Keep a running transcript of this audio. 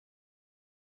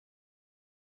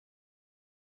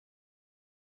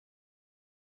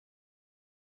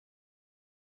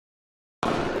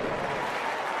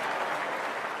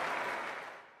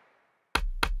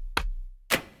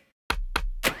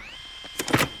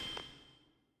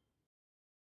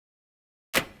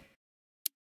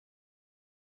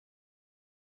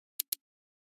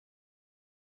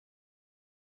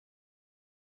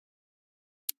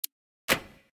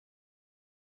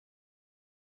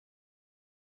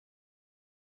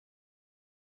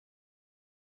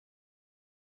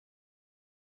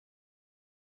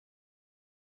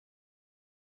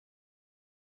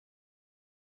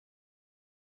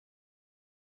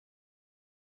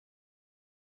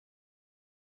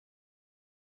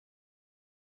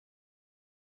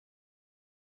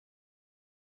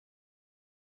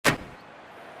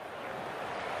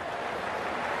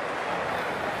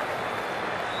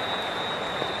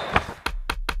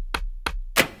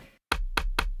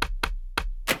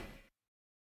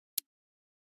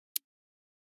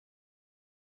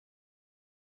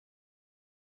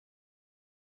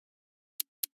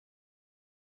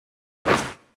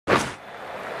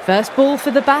First ball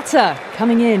for the batter,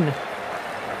 coming in.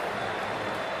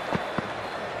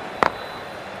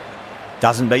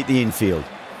 Doesn't beat the infield.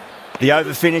 The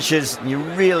over finishes, you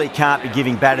really can't be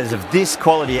giving batters of this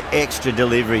quality extra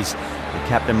deliveries. The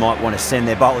captain might want to send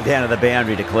their bowler down to the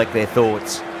boundary to collect their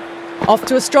thoughts. Off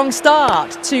to a strong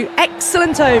start. 2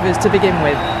 excellent overs to begin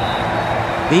with.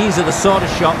 These are the sort of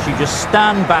shots you just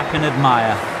stand back and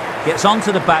admire. Gets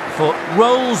onto the back foot,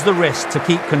 rolls the wrist to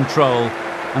keep control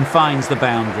and finds the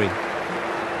boundary.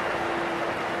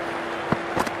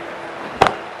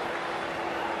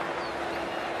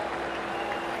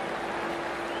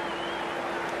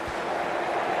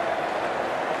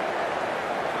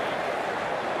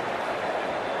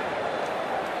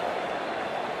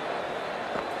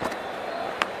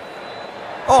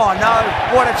 Oh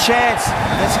no, what a chance.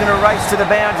 That's going to race to the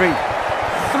boundary.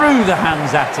 Threw the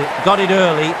hands at it, got it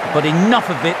early, but enough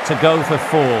of it to go for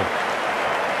 4.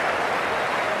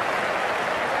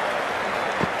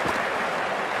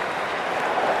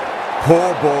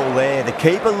 Poor ball there. The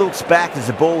keeper looks back as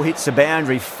the ball hits the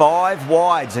boundary. 5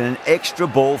 wides and an extra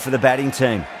ball for the batting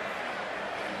team.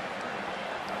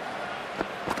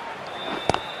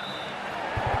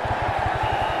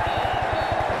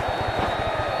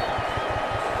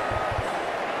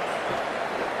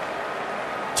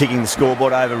 Ticking the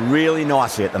scoreboard over really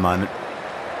nicely at the moment.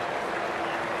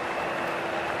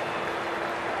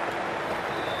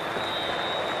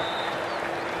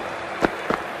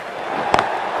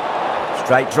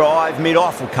 Straight drive,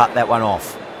 mid-off will cut that one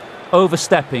off.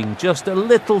 Overstepping, just a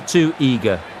little too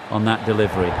eager on that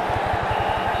delivery.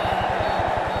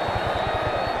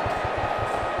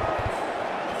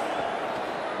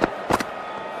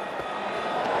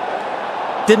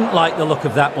 Didn't like the look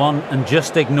of that one and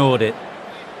just ignored it.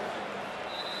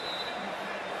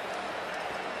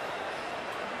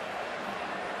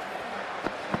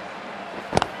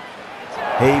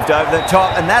 Heaved over the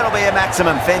top, and that'll be a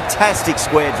maximum. Fantastic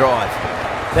square drive.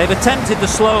 They've attempted the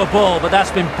slower ball, but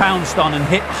that's been pounced on and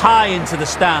hit high into the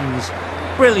stands.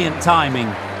 Brilliant timing.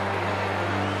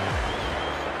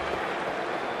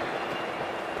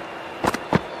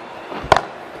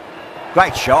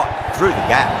 Great shot, through the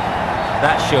gap.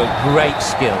 That showed great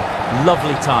skill,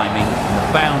 lovely timing, and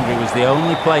the boundary was the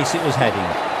only place it was heading.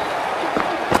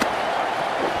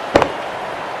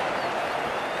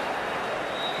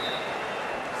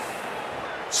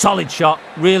 Solid shot,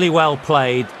 really well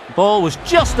played. Ball was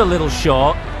just a little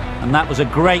short, and that was a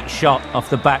great shot off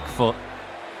the back foot.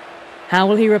 How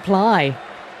will he reply?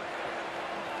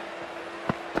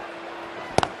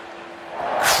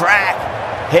 Crack!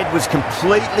 Head was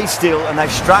completely still, and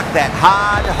they've struck that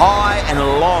hard, high and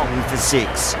long for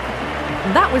 6.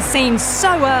 That was seen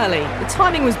so early. The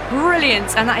timing was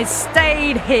brilliant, and that is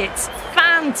stayed hit.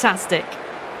 Fantastic.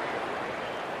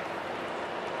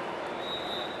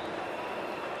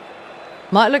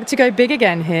 Might look to go big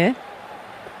again here.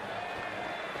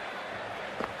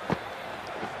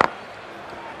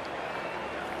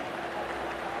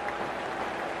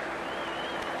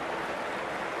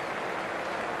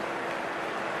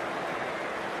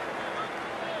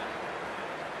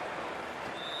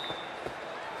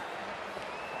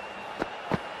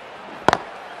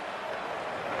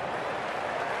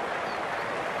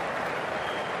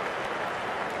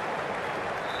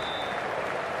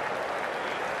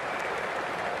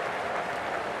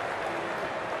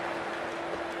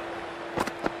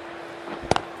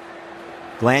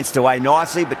 Glanced away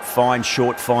nicely, but fine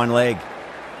short, fine leg.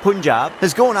 Punjab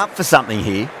has gone up for something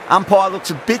here. Umpire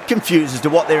looks a bit confused as to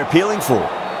what they're appealing for.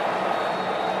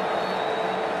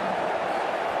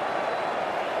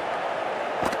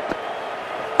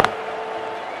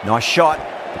 Nice shot,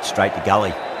 but straight to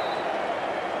gully.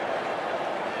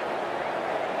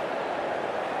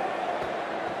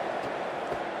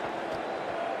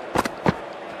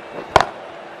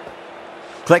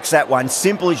 Collects that one,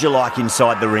 simple as you like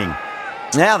inside the ring.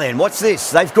 Now then, what's this?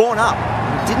 They've gone up.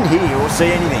 Didn't hear or see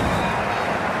anything.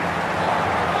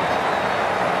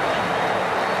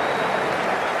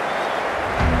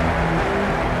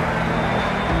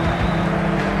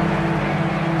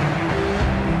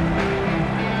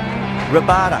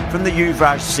 Rabada from the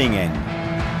Yuvraj Singh end.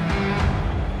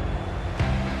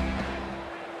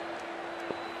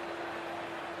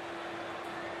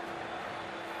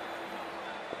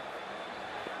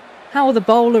 How will the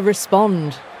bowler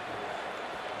respond?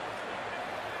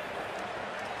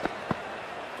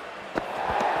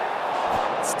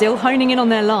 Still honing in on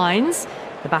their lines.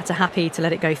 The batter happy to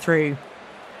let it go through.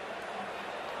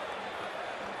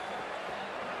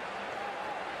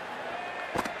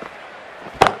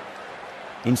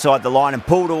 Inside the line and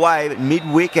pulled away, but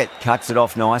mid-wicket cuts it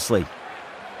off nicely.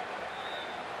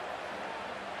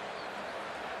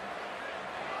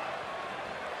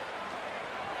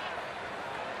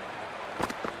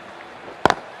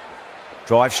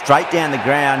 Drive straight down the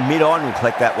ground, mid-on will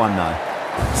collect that one though.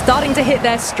 Starting to hit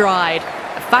their stride.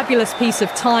 A fabulous piece of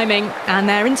timing, and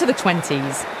they're into the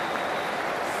 20s.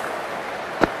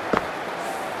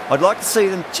 I'd like to see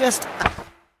them just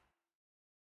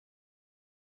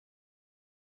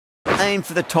aim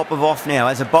for the top of off now.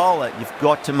 As a bowler, you've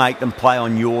got to make them play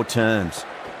on your terms.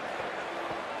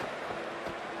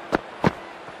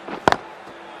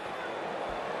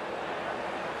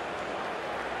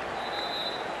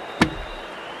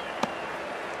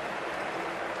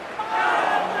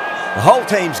 The whole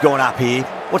team's gone up here.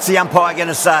 What's the umpire going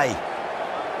to say?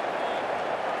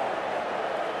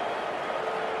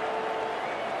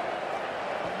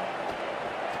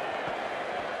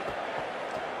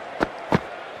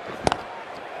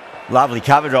 Lovely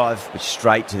cover drive, but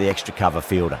straight to the extra cover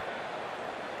fielder.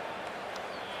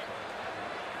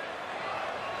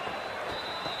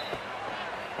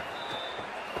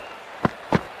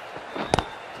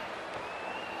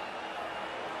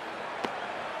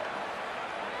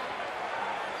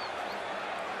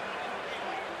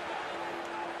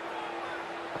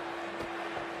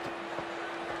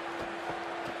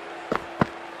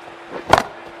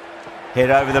 Head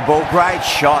over the ball, great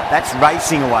shot, that's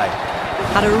racing away.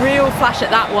 Had a real flash at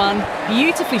that one.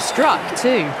 Beautifully struck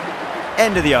too.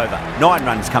 End of the over, 9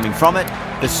 runs coming from it.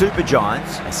 The Super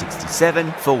Giants are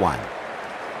 67 for 1.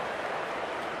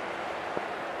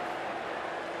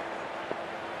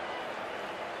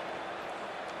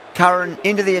 Curran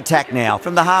into the attack now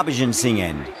from the Harbhajan Singh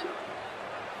end.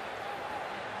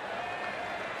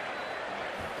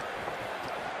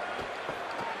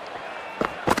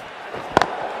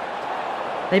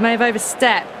 They may have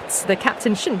overstepped. The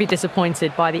captain shouldn't be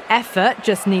disappointed by the effort,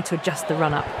 just need to adjust the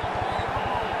run-up.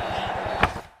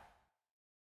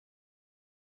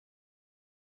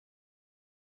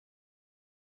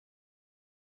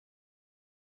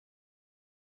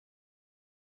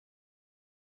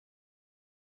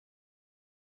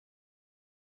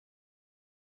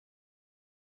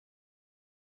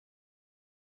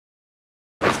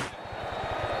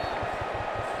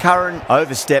 Curran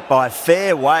overstepped by a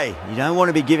fair way. You don't want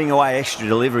to be giving away extra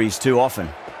deliveries too often.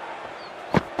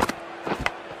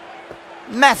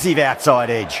 Massive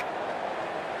outside edge.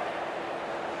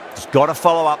 Just got to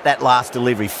follow up that last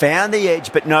delivery. Found the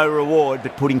edge, but no reward,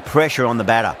 but putting pressure on the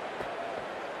batter.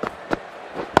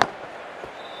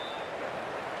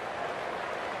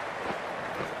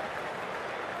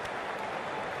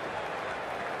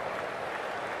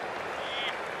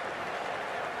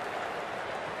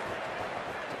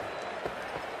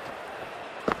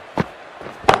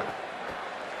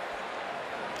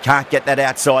 Can't get that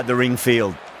outside the ring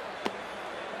field.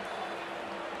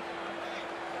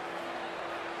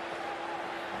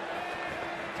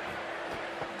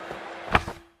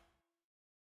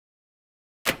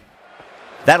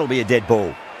 That'll be a dead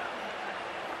ball.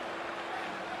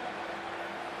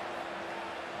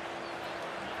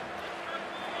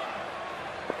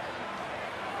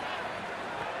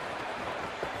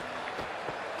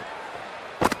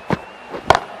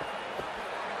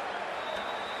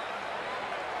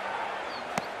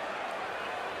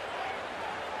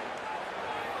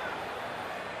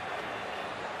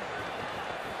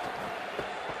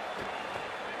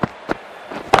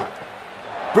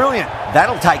 Brilliant.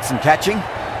 That'll take some catching.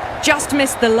 Just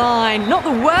missed the line. Not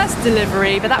the worst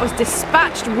delivery, but that was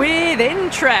dispatched with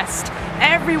interest.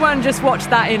 Everyone just watched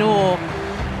that in awe.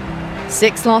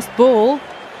 6 last ball.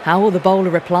 How will the bowler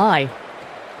reply?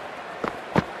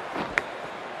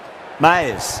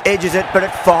 Mayers edges it, but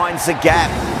it finds the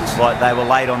gap. Looks like they were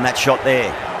late on that shot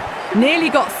there. Nearly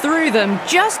got through them,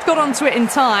 just got onto it in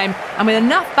time, and with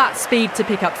enough bat speed to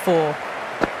pick up 4.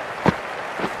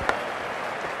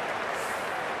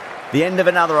 The end of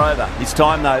another over. This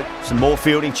time, though, some more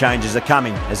fielding changes are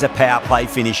coming as the power play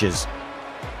finishes.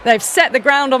 They've set the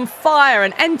ground on fire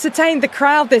and entertained the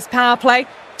crowd this power play.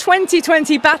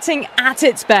 2020 batting at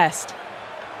its best.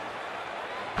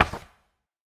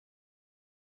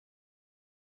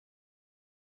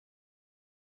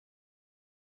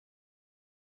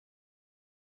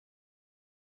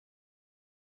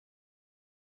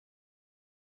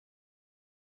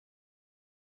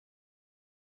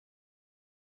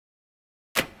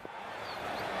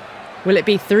 Will it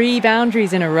be 3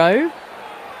 boundaries in a row?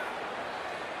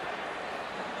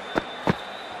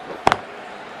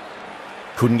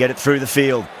 Couldn't get it through the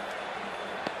field.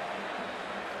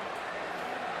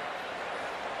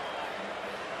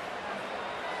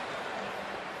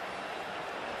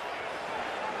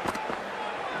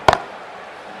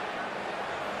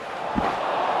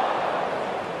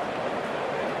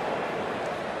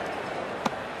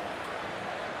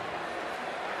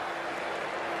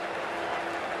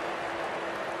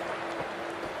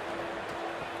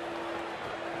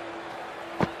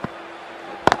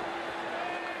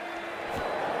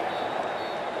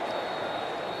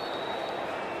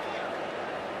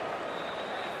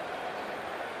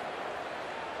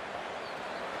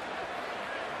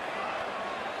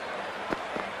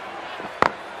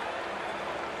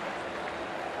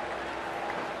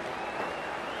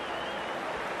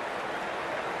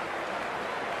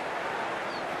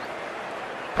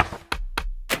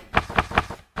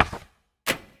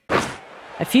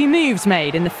 A few moves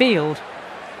made in the field.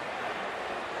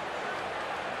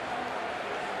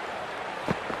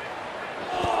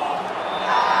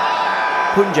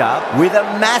 Punjab with a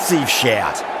massive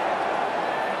shout.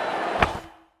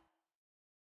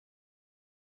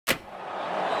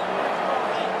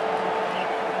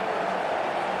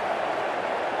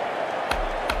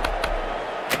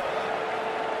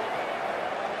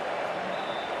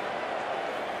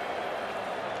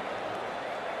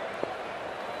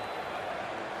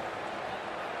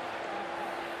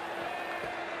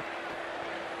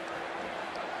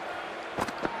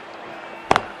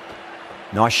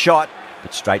 Nice shot,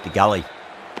 but straight to gully.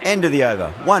 End of the over.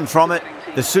 One from it.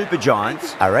 The Super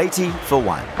Giants are 80 for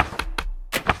 1.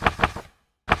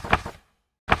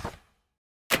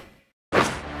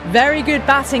 Very good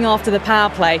batting after the power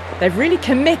play. They've really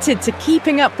committed to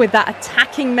keeping up with that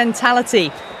attacking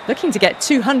mentality. Looking to get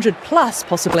 200 plus,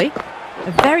 possibly.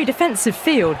 A very defensive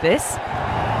field, this.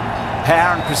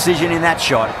 Power and precision in that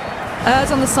shot. Errs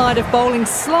on the side of bowling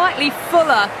slightly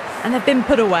fuller, and they've been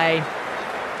put away.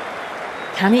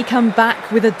 Can he come back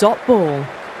with a dot ball?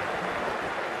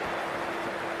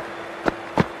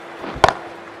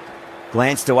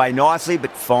 Glanced away nicely,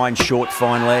 but fine short,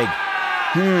 fine leg.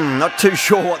 Not too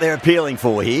sure what they're appealing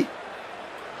for here.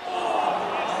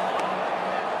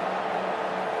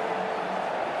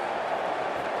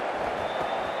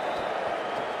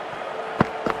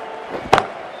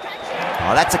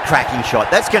 Oh, that's a cracking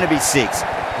shot. That's going to be 6.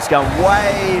 It's going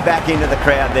way back into the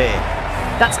crowd there.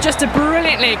 That's just a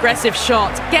brilliantly aggressive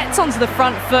shot. Gets onto the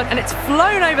front foot and it's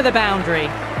flown over the boundary.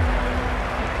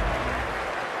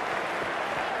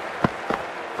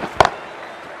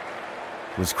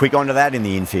 Was quick onto that in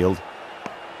the infield.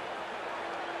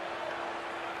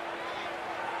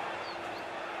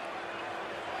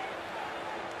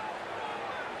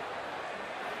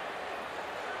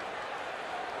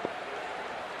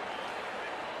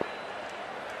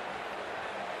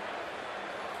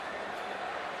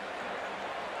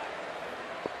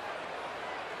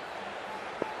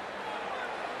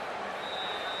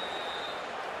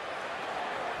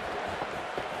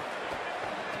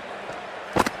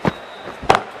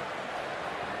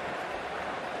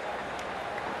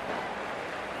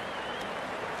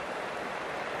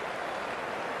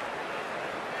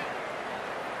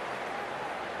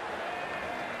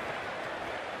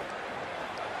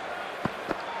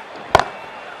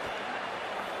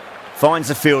 Finds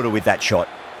the fielder with that shot.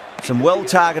 Some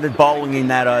well-targeted bowling in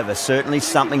that over. Certainly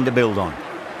something to build on.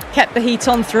 Kept the heat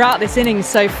on throughout this innings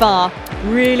so far.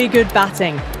 Really good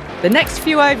batting. The next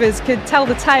few overs could tell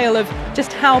the tale of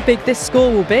just how big this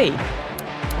score will be.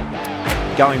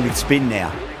 Going with spin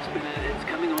now.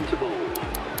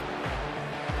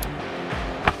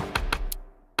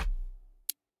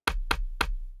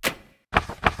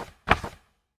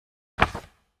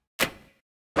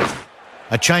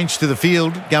 A change to the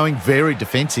field, going very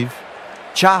defensive.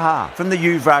 Chahar from the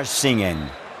Yuvraj Singh end.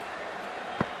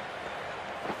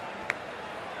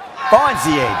 Finds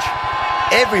the edge.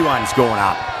 Everyone's gone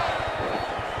up.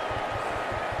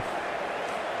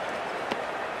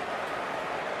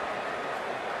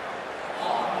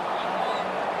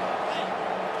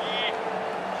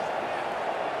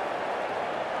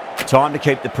 Time to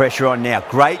keep the pressure on now.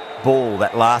 Great ball,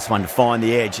 that last one, to find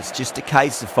the edge. It's just a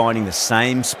case of finding the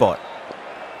same spot.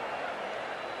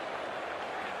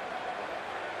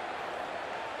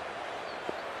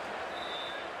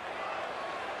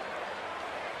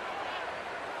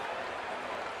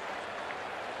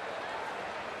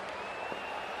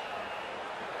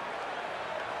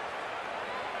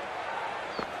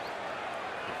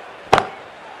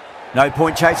 No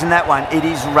point chasing that one. It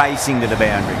is racing to the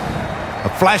boundary. A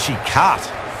flashy cut.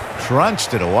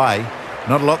 Crunched it away.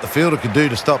 Not a lot the fielder could do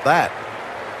to stop that.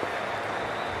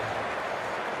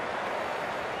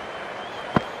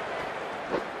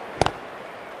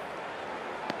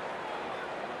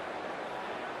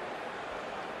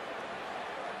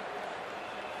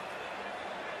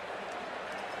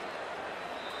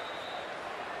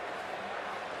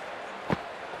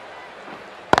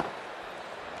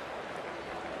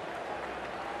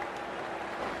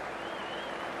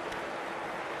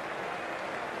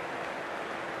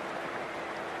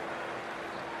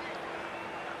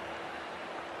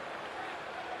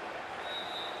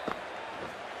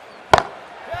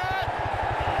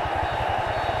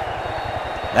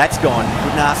 That's gone.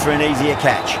 Couldn't ask for an easier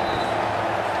catch.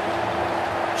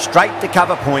 Straight to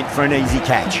cover point for an easy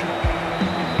catch.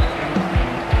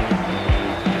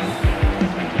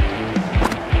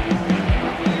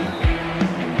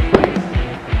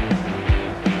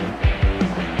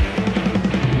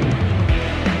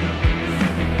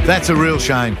 That's a real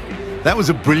shame. That was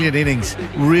a brilliant innings.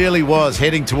 Really was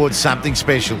heading towards something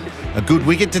special. A good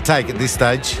wicket to take at this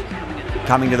stage.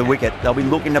 Coming to the wicket, they'll be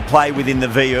looking to play within the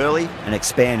V early and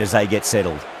expand as they get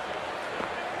settled.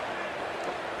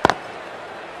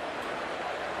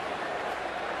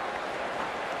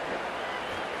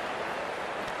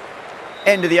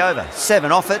 End of the over,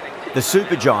 7 off it. The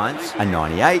Super Giants are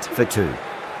 98 for 2.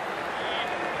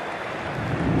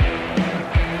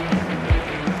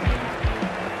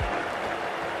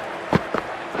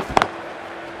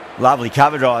 Lovely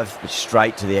cover drive,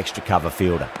 straight to the extra cover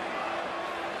fielder.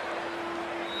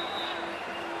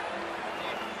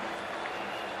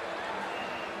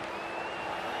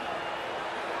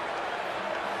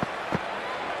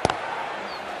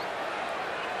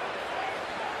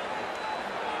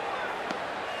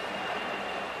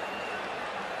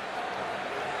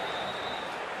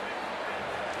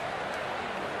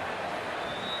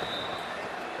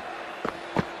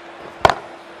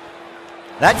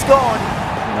 That's gone.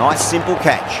 Nice simple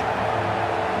catch.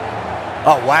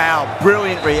 Oh wow,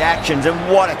 brilliant reactions and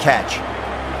what a catch.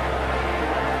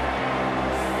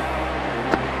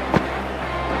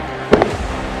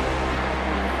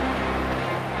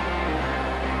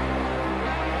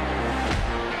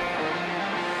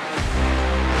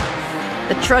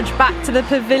 The trudge back to the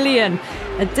pavilion.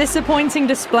 A disappointing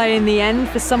display in the end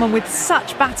for someone with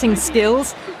such batting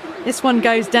skills. This one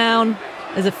goes down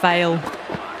as a fail.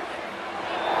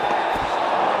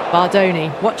 Bardoni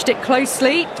watched it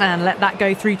closely and let that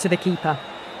go through to the keeper.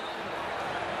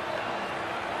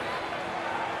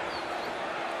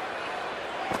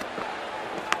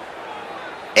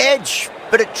 Edge,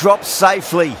 but it drops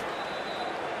safely.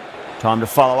 Time to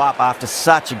follow up after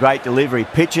such a great delivery.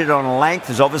 Pitch it on length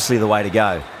is obviously the way to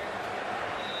go.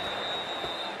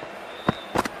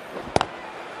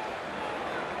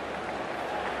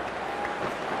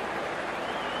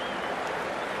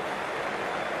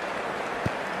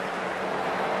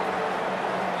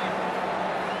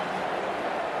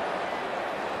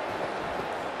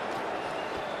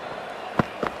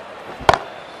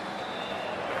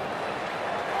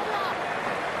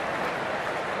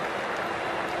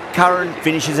 Curran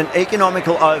finishes an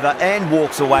economical over and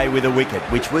walks away with a wicket,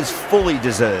 which was fully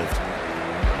deserved.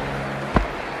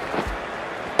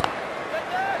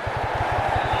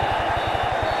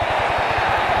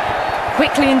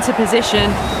 Quickly into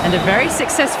position, and a very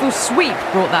successful sweep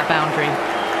brought that boundary.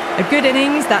 A good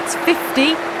innings, that's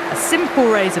 50, a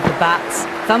simple raise of the bats,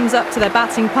 thumbs up to their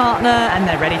batting partner, and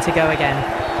they're ready to go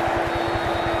again.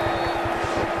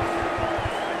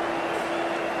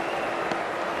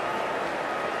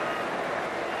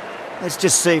 Let's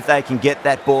just see if they can get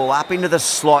that ball up into the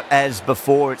slot as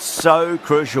before. It's so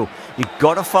crucial. You've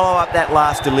got to follow up that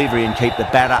last delivery and keep the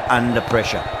batter under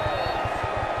pressure.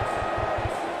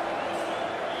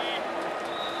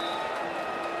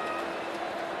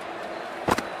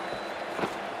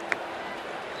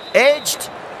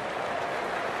 Edged.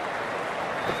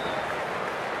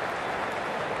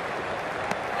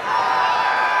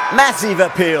 Massive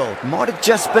appeal. Might have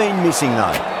just been missing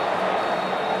though.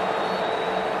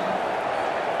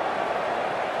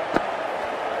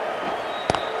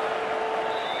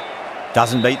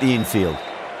 Doesn't beat the infield.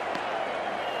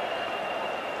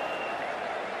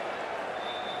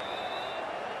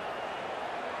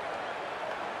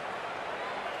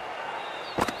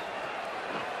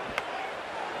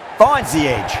 Finds the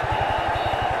edge.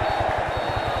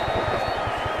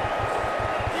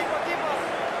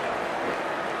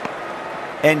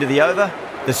 End of the over.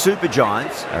 The Super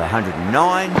Giants are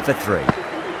 109 for 3.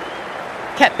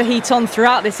 Kept the heat on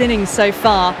throughout this innings so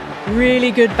far.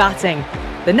 Really good batting.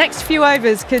 The next few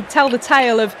overs could tell the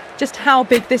tale of just how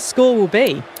big this score will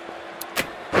be.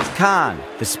 It's Khan,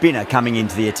 the spinner, coming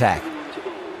into the attack.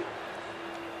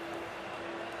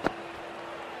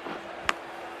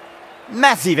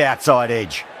 Massive outside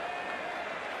edge.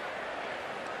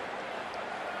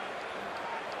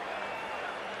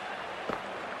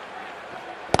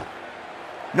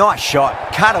 Nice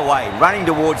shot, cut away, running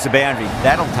towards the boundary.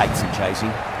 That'll take some chasing.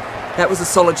 That was a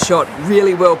solid shot,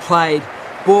 really well played.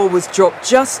 Ball was dropped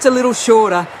just a little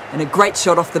shorter and a great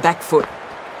shot off the back foot.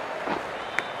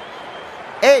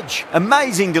 Edge,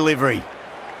 amazing delivery.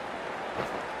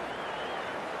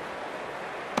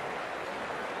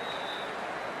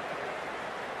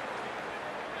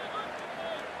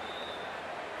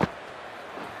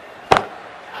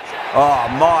 Oh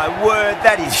my word,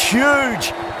 that is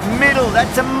huge. Middle,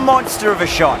 that's a monster of a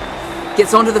shot.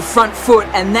 Gets onto the front foot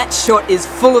and that shot is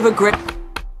full of aggression.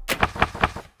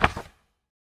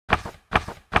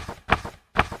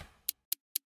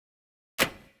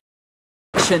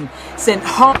 Sent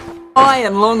high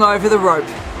and long over the rope.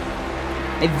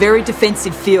 A very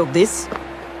defensive field, this.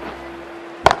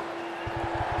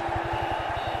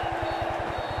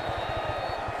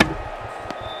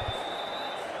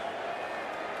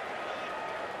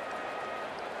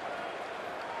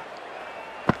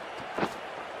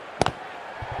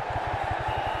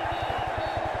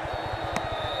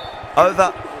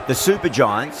 Over, the Super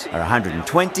Giants are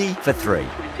 120 for 3.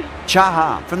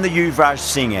 Chahar from the Yuvraj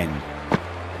Singh end.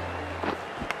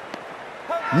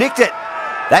 Nicked it.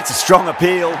 That's a strong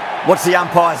appeal. What's the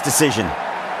umpire's decision?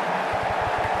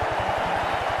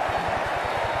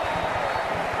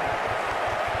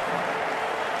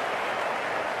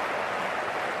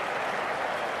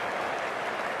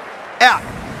 Out.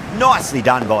 Nicely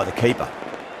done by the keeper.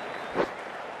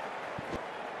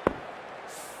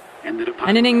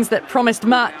 An innings that promised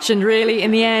much and really,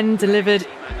 in the end, delivered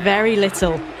very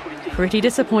little. Pretty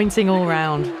disappointing all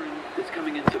round.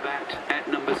 Coming into bat at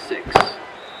number 6.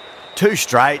 2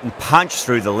 straight and punched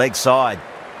through the leg side.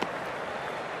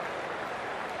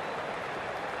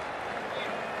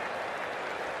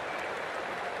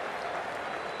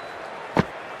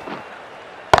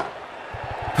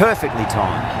 Perfectly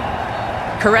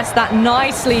timed. Caressed that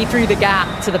nicely through the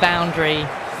gap to the boundary.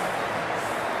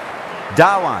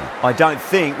 Dhawan, I don't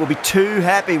think, will be too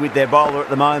happy with their bowler at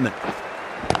the moment.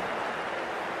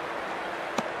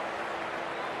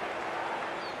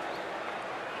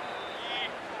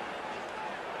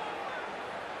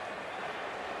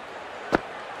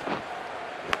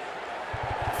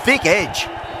 Thick edge.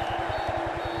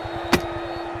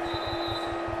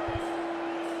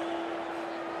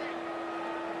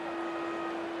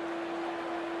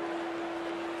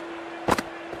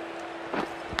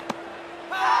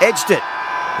 Edged it.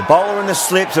 The bowler and the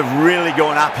slips have really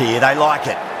gone up here. They like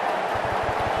it.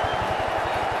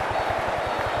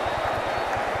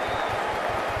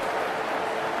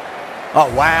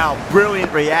 Oh, wow.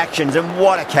 Brilliant reactions, and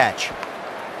what a catch.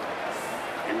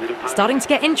 Starting to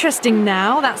get interesting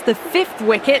now. That's the 5th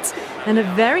wicket, and a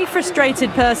very frustrated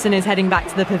person is heading back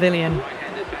to the pavilion.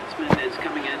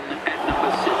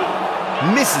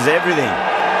 Misses everything.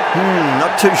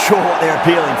 Not too sure what they're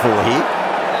appealing for here.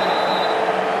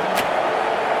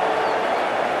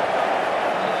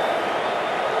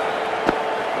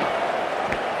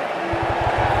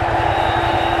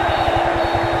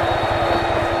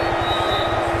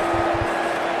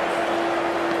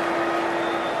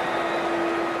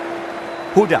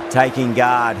 Huda taking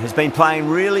guard, has been playing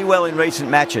really well in recent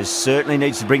matches, certainly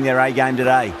needs to bring their A game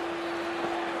today.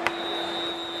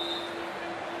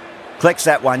 Collects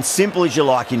that one, simple as you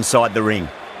like inside the ring.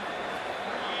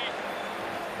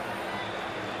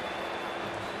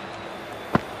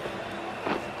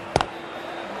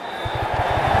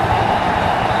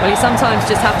 Well, you sometimes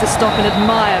just have to stop and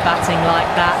admire batting like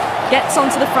that. Gets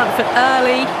onto the front foot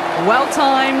early, well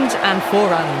timed, and 4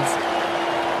 runs.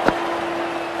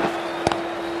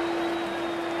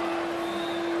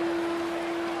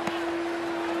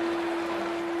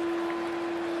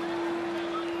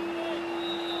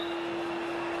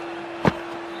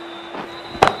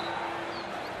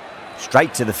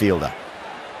 Straight to the fielder.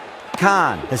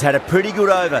 Khan has had a pretty good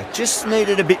over, just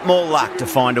needed a bit more luck to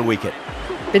find a wicket.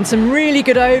 Been some really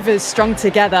good overs strung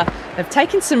together. They've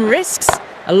taken some risks,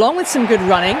 along with some good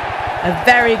running. A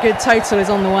very good total is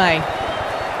on the way.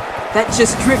 That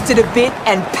just drifted a bit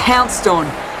and pounced on.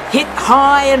 Hit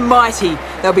high and mighty.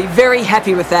 They'll be very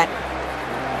happy with that.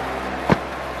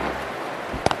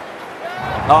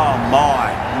 Oh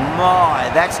my,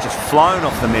 that's just flown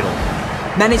off the middle.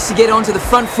 Managed to get onto the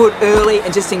front foot early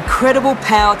and just incredible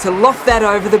power to loft that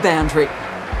over the boundary.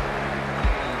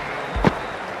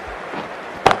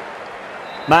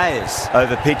 Mayers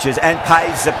over pitches and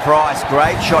pays the price.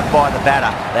 Great shot by the batter.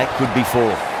 That could be 4.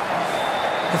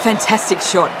 A fantastic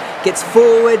shot. Gets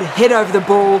forward, head over the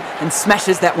ball and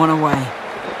smashes that one away.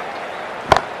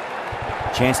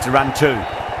 Chance to run 2.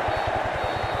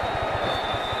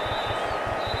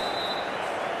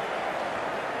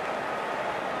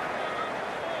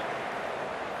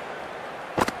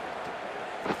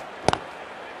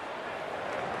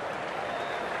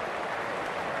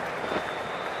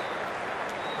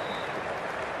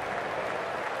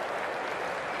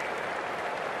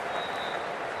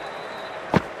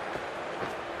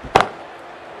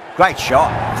 Great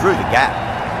shot through the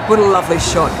gap. What a lovely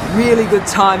shot. Really good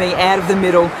timing out of the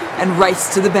middle and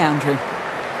race to the boundary.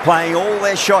 Playing all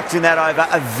their shots in that over,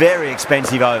 a very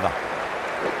expensive over.